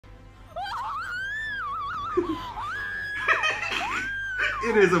It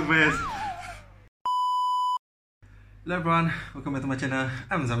is a mess. Hello everyone, welcome back to my channel.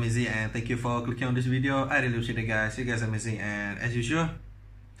 I'm Zamizi and thank you for clicking on this video. I really appreciate it guys. You guys are amazing, and as usual,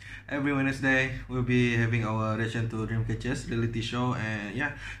 every Wednesday we'll be having our reaction to DreamCatcher's reality show, and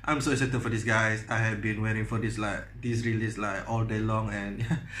yeah, I'm so excited for this guys. I have been waiting for this release all day long, and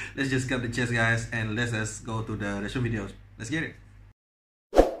yeah, let's just cut the chase guys and let's just go to the reaction videos. Let's get it.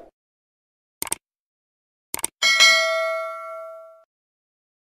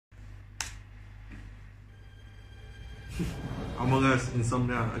 Ọ몽어스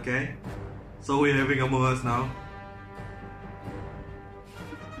insomnia, okay? So we're having Ọ몽어스 now.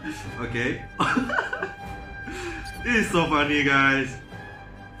 Okay. This is so funny guys.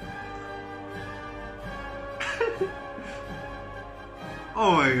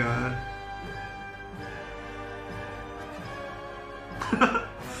 Oh my god.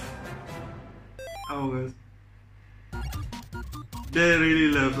 Ọ몽어스. They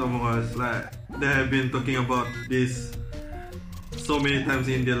really love Ọ몽어스. Like they have been talking about this so many times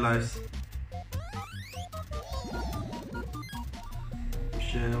in their lives.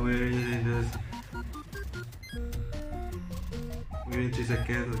 Where is this? Within 3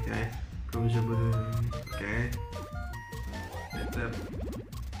 seconds, okay. Okay. Step.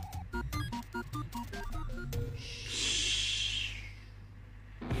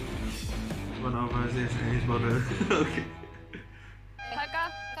 One of us is his brother. Okay.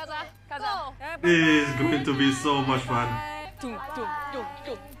 This is going to be so much fun.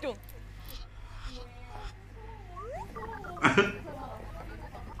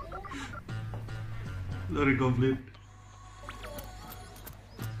 Not complete.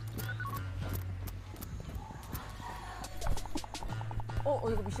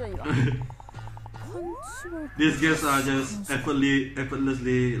 이거 미션이다. These guys are just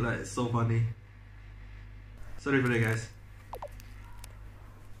effortlessly like so funny. Sorry for that guys.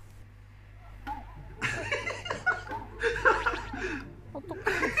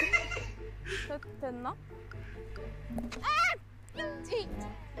 됐나?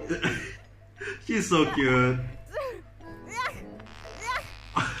 She's so cute.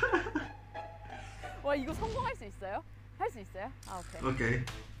 와 이거 성공할 수 있어요? 할 수 있어요? 아 오케이. Okay.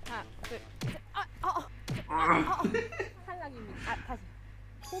 하나, 둘, 셋. 탈락입니다. 다시.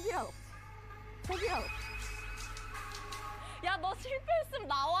 포기하고. 야 너 실패했으면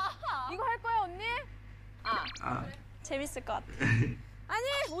나와. 이거 할 거야 언니? 재밌을 것 같아. 아니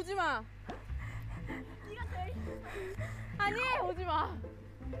오지 마. 네가 제일. 아니 오지 마.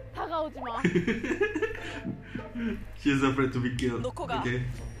 다가오지 마. She's afraid to be killed. 놓고 가. Okay.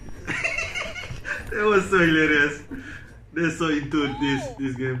 That was so hilarious. They're so into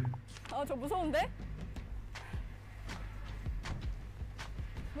this game. 저 무서운데?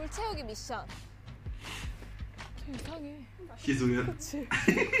 물 채우기 미션. 저 이상해. She's weird. 그치.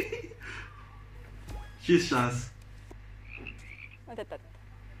 She's sus. 됐다.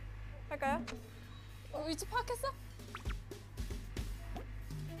 할까요? 위치 파악했어?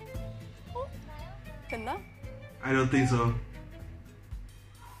 됐나? I don't think so.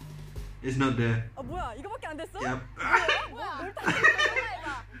 It's not there. 뭐야? 이거밖에 안 됐어? Yep. 뭐야?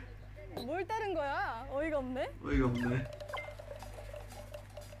 뭘 따른 거야? 어이가 없네. 어이가 없네.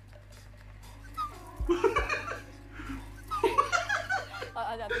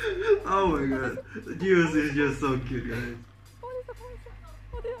 아니 안 됐어. Oh my god. Juice is just so cute, guys.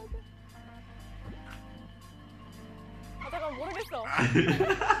 어디야? 잠깐 모르겠어.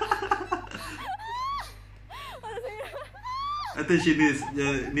 I think she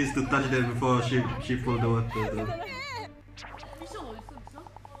needs to touch them before she pull the water. 미션 어딨어 미션?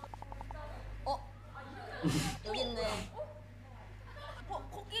 여기 있네.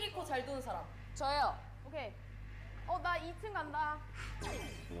 코끼리 코 잘 도는 사람. 저요. 오케이. 나 2층 간다.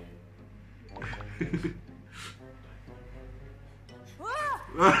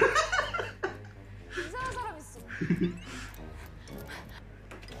 이상한 사람 있어.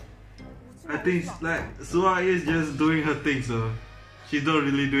 I think like Sua is just doing her thing, so she's not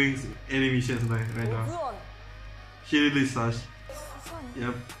really doing any missions right now. She really sucks.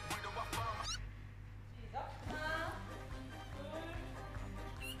 Yep.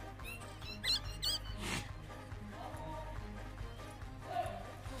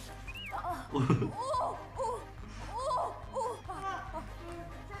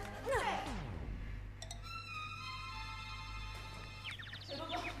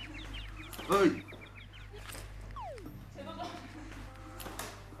 어이.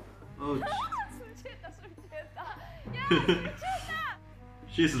 어. 술 취했다. 야, 술 취했다.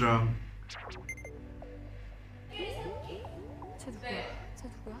 She's drunk.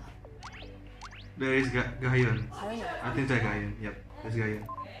 There is Gahyun. 가연이야. I think that's Gahyun. Yep, that's Gahyun.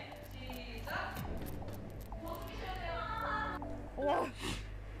 와.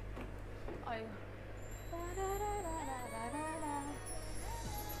 아이고.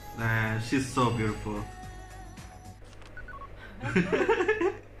 Nah, she's so beautiful.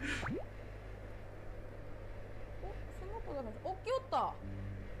 생각보다 끼웠다.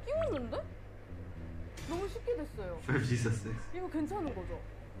 끼웠는데? 너무 쉽게 됐어요. 5G success. 이거 괜찮은 거죠?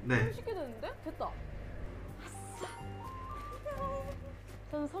 네. 너무 쉽게 됐는데? 됐다. 아싸.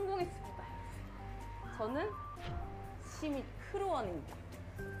 저는 성공했습니다. 저는 시민 크루원입니다.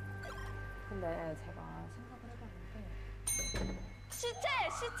 근데 제가 생각을 해봤는데 시체!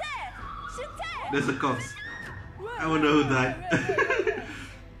 There's a corpse. I wonder who died.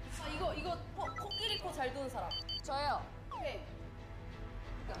 아 이거 코끼리 코 잘 도는 사람. 저요. 네.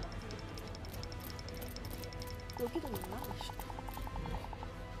 여기도 있나?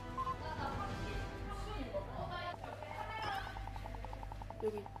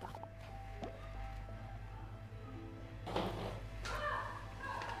 여기 있다.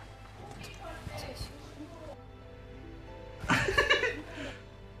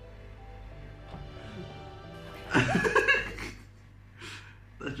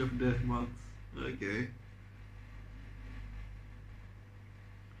 Touch of death marks. Okay.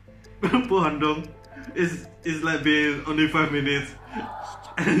 Poor Handong is like being only 5 minutes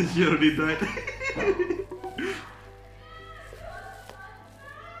and she already died.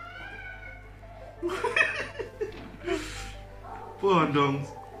 Poor Handong.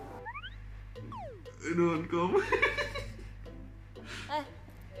 It won't come.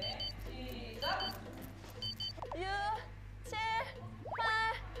 시작. 6, 7,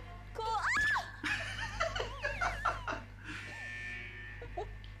 8, 9. 아!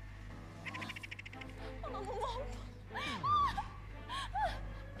 나 너무 아파.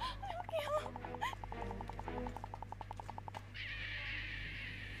 여기요.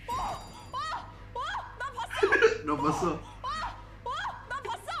 나 봤어. No pasó. 나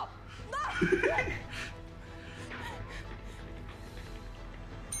봤어.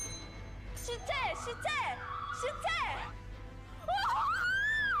 시체.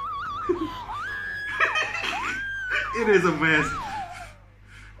 It is a mess.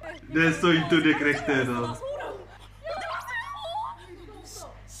 They're so into the character though.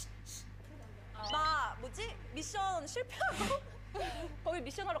 나 뭐지? 미션 실패하고 거기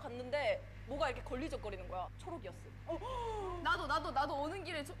미션하러 갔는데 뭐가 이렇게 걸리적거리는 거야. 초록이었어. 나도 오는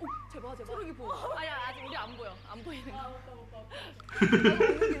길에 제발 초록이 보여. 아니야 아직 우리 안 보여. 안 보이는 거. 나도 오는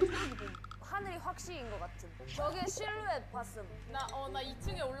길에 초록이 보여. 하늘이 확실인 것 같은. 저게 실루엣 봤음. 나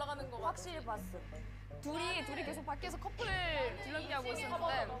 2층에 올라가는 거 확실히 봤음. 둘이 계속 밖에서 커플 줄넘기 하고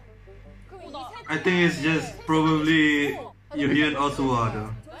있었는데. 그럼 이 셋. I think it's just probably Yuhyun or Suwa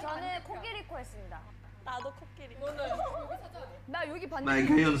though. 저는 코끼리코 했습니다. 나도 코끼리. 나 여기 Like 봤는데.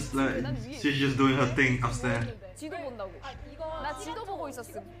 Gahyun's like she's just doing her thing upstairs. 지도 본다고. 나 지도 보고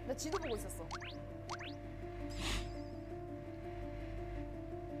있었음. 나 지도 보고 있었어.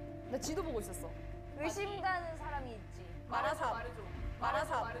 나 지도 보고 있었어. 의심 가는 사람이 있지. 말아삼.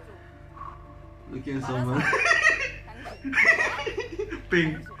 Looking at someone.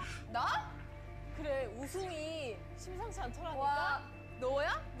 Pink. 나? 그래 웃음이 심상치 않더라니까. 와,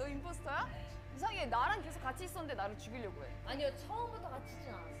 너야? 너 임포스터야? 이상해. 나랑 계속 같이 있었는데 나를 죽이려고 해. 아니요, 처음부터 같이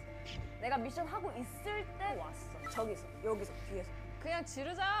있진 않았어. 내가 미션 하고 있을 때 왔어. 저기서, 여기서, 뒤에서. 그냥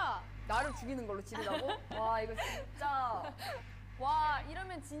지르자. 나를 죽이는 걸로 지르라고? 와, 이거 진짜. 와,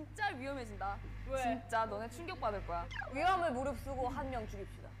 이러면 진짜 위험해진다. 왜? 진짜 너네 충격받을 거야. 위험을 무릅쓰고 한 명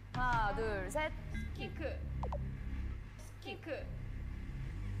죽입시다. 하나, 둘, 셋. 키크.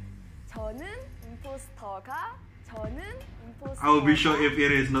 저는 임포스터가. I will be shocked if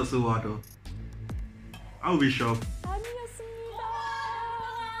it is not Suwa though. I will be shocked. 아니었습니다.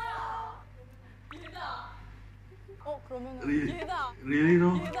 그러면은 Really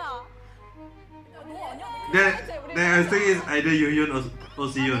though? 너 아니야? Then I think it's either Yuhyun or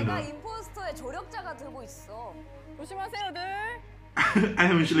Siyun 내가 though. 임포스터의 조력자가 들고 있어. 조심하세요, 늘. I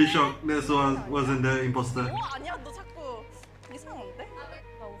am actually shocked that Suwa wasn't the imposter. 아니야, 너 자꾸 이상한데?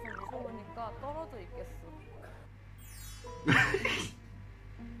 나 우선 무서우니까 떨어져 있겠어.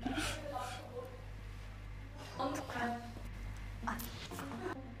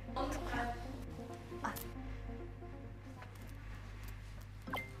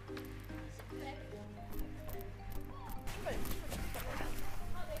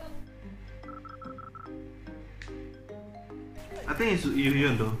 I think it's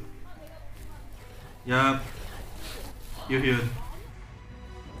Yuhyun though. Yup. Yuhyun.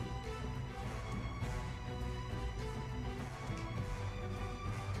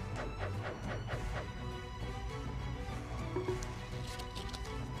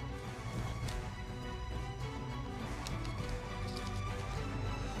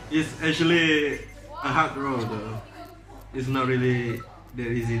 It's actually a hard road though. It's not really that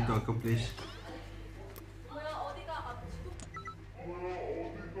easy to accomplish. 뭐야 어디가 아프지?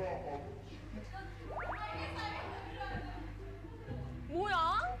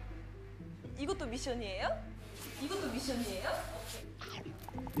 뭐야? 이것도 미션이에요? 이것도 미션이에요?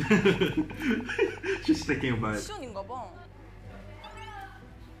 She's thinking about it. 미션인가 봐.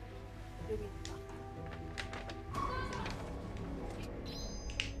 여기 있다.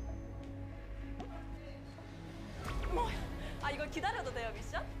 뭐야? 아 이걸 기다려도 돼요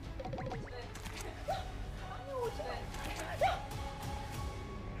미션? 네. 아니 오지 마.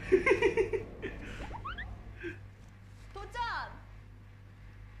 도전!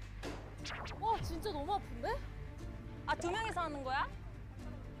 와 진짜 너무 아픈데? 아 두 명이서 하는 거야?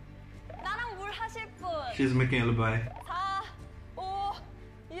 나랑 뭘 하실 분? She's making a lullaby. 4, 5,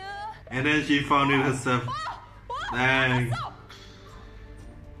 6. And then she found it herself. Dang.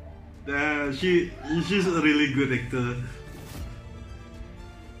 Damn, she's a really good actor.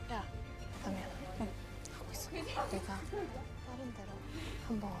 야, 담이야. 응, 가고 있어. 내가 다른 데로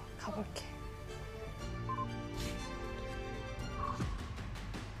한번 가볼게.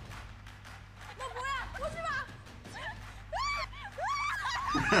 너 뭐야? 오지 마!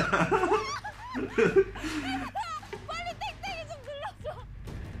 빨리 땡땡이 좀 눌러줘.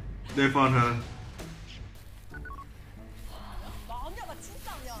 They found her. 나 아니야, 나 진짜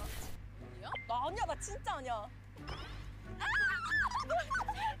아니야. 나 아니야, 나 진짜 아니야.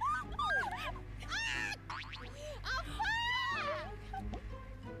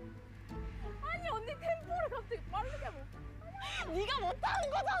 아니 언니 템포를 갑자기 빠르게 못. 네가 못하는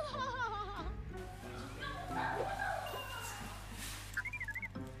거잖아.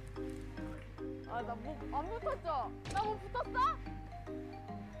 아 나 뭐 안 붙었죠? 나 뭐 붙었어?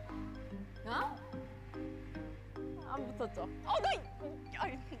 야? 안 붙었죠?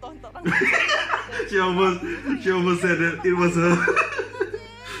 너 나랑 She almost said that it was her.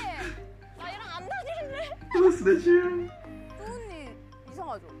 나이랑 안 다닐래? It was that you. 뚜은니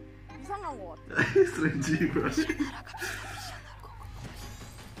이상하죠? 이상한 거 같아. Strange, bro.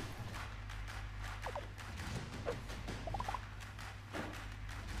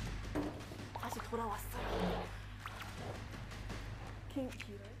 다시 돌아왔어요.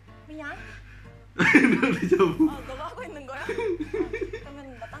 길을? 미안. No, dijawab. 아 너가 하고 있는 거야?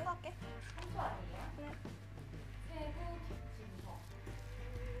 그러면 나 딴 거 할게. 청소 아니에요? 응. 세부 진서.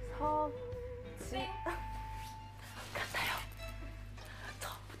 서지 같아요.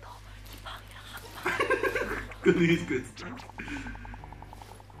 처음부터 이 방이랑 한 Good news, good stuff.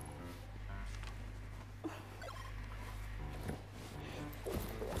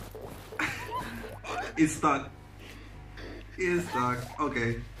 It's stuck. It's stuck.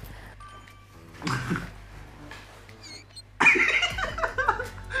 Okay.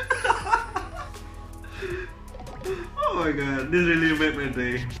 Oh my god, this really made my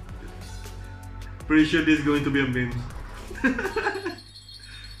day. Pretty sure this is going to be a meme.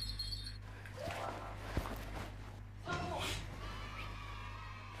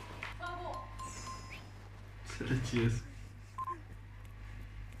 Cheers.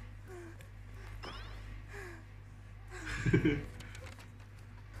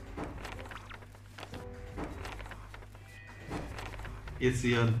 It's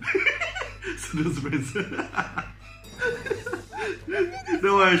Ian. So those friends.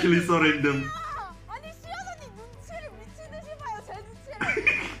 No, I actually saw random. 아니 시연 언니 눈치를 미친 듯이 봐요 제 눈치를.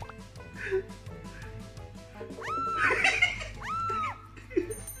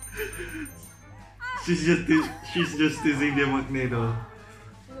 She's just teasing the magneto.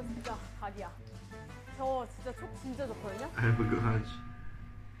 이거 진짜 각이야. 저 진짜 촉 진짜 좋거든요. I have a good hunch.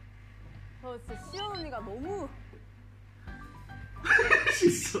 저 진짜 시연 언니가 너무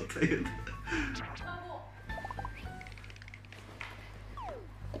She's so tired.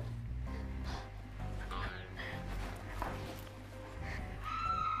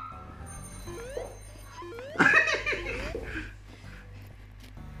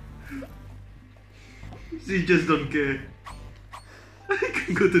 She just don't care. I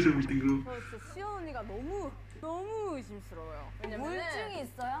can go to the meeting room. 저 진짜 시연 언니가 너무 의심스러워요. 왜냐면 우울증이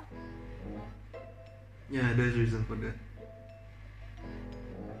있어요? Yeah, there's reason for that.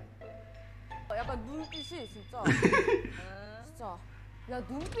 약간 눈빛이 진짜 진짜 야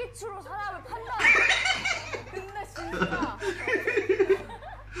눈빛으로 사람을 판단해. 근데 진짜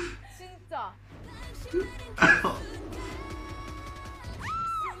진짜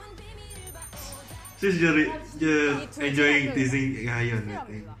She's just enjoying teasing Hayon, I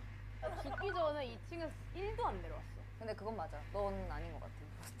think. 확실합니다. 죽기 전에 2층에서 1도 안 내려왔어. 근데 그건 맞아. 넌 아닌 것 같아.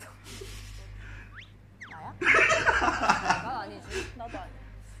 나야? 난 아니지. 나도 아니야.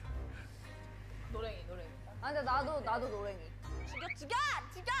 노랭이. 아 근데 나도 노랭이. 죽여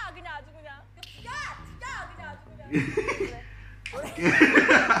그냥 아주 그냥. 죽여 그냥 아주 그냥.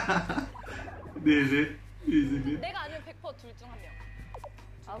 네. 내가 아니면 100% 둘 중 한 명.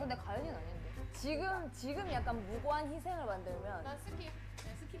 아 근데 가연이는 아닌데. 지금 약간 무고한 희생을 만들면 난 스킵.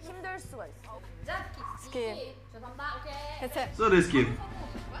 힘들 수가 있어. 스킵. 죄송합니다. 오케이. 대체. So they skip.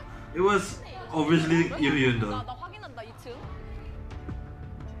 It was obviously Yuhyun though. 나 확인한다 2층.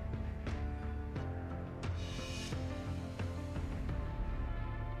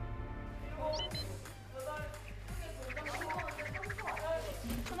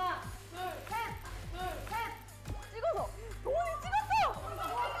 찍어서 동원이 찍었어.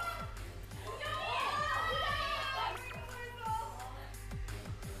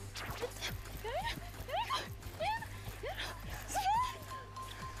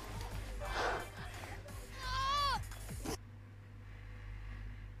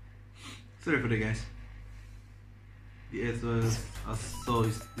 Sorry for that, guys. The ads are so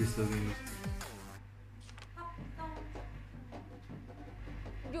disturbing.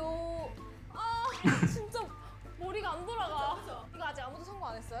 진짜 머리가 안 돌아가. 이거 아직 아무도 성공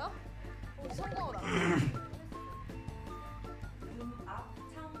안 했어요? 우리 성공하고 나.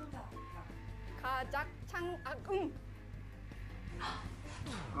 가작창악음.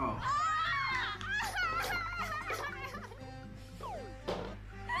 Oh.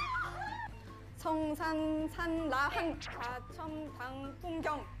 성산산라한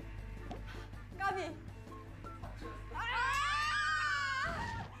가첨당풍경. 까비.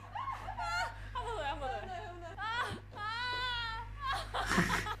 한 번 더요.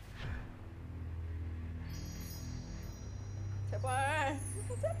 제발.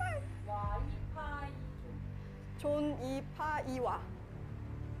 존이파이와.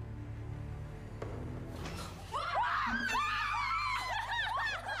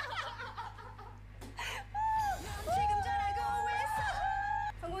 지금 잘하고 있어.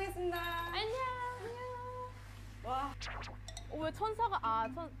 성공했습니다. 안녕. 와. 왜 천사가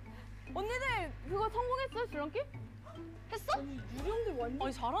언니들 그거 성공했어요 줄넘기? 했어? 유령들 완전.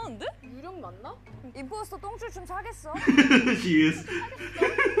 아니 잘하는데? 유령 맞나? 임포스터 똥줄 좀 차겠어? She is.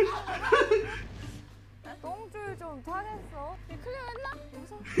 똥줄 좀 차겠어? 이 클리어 했나?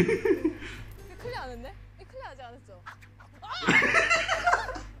 여기서? 이 클리어 안 했네? 이 클리어 아직 안 했죠?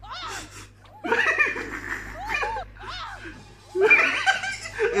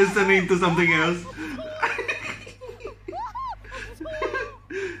 It's turning into something else.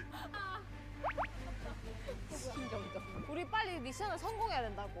 우리 빨리 미션을 성공해야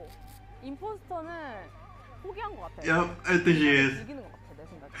된다고. 임포스터는 포기한 것 같아. Yep, I think she is. 이기는 것 같아 내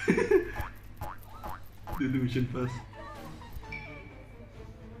생각에. Do the mission first.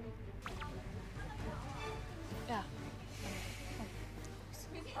 야,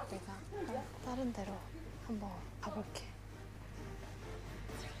 내가 다른 데로 한번 가볼게.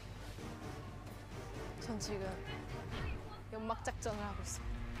 전 지금 연막 작전을 하고 있어.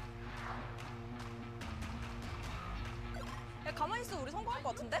 야 가만히 있어 우리 성공할 것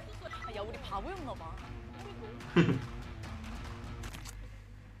같은데? 야 우리 바보였나 봐.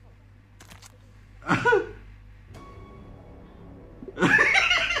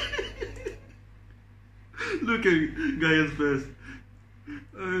 Look at Gaia's face.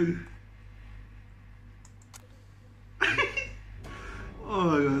 Oh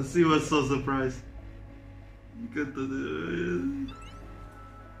my god, she was so surprised. Look at the.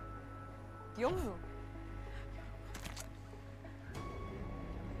 귀엽노.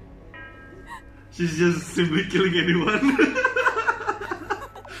 She's just simply killing anyone.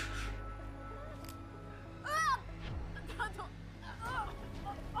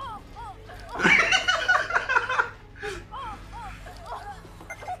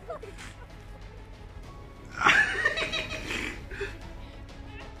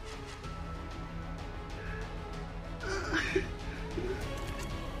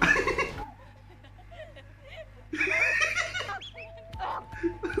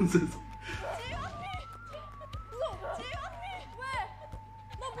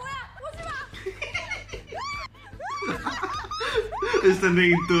 It's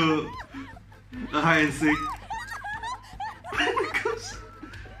turning into a hide and seek. Oh my gosh.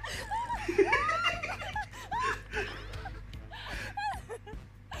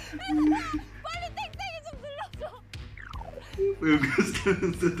 빨리 땡땡이 좀 눌러줘. We're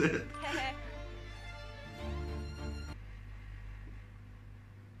going to that.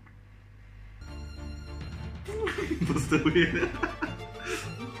 Imposter win.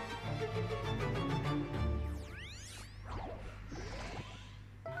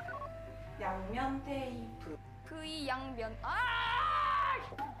 양면 테이프. 그이 양면.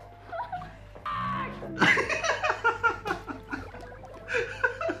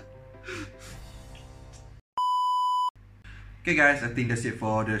 Okay guys, I think that's it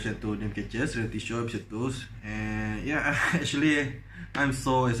for the reaction to Dreamcatchers reality show episode 2. And yeah, actually I'm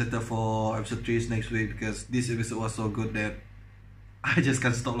so excited for episode 3 next week because this episode was so good that I just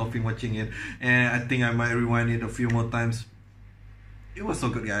can't stop laughing watching it. And I think I might rewind it a few more times. It was so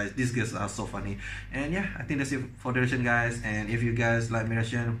good guys, these guys are so funny. And yeah, I think that's it for the reaction guys. And if you guys like my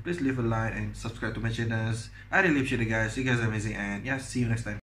reaction, please leave a like and subscribe to my channels. I really appreciate it guys, you guys are amazing. And yeah, see you next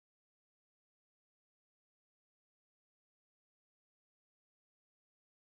time.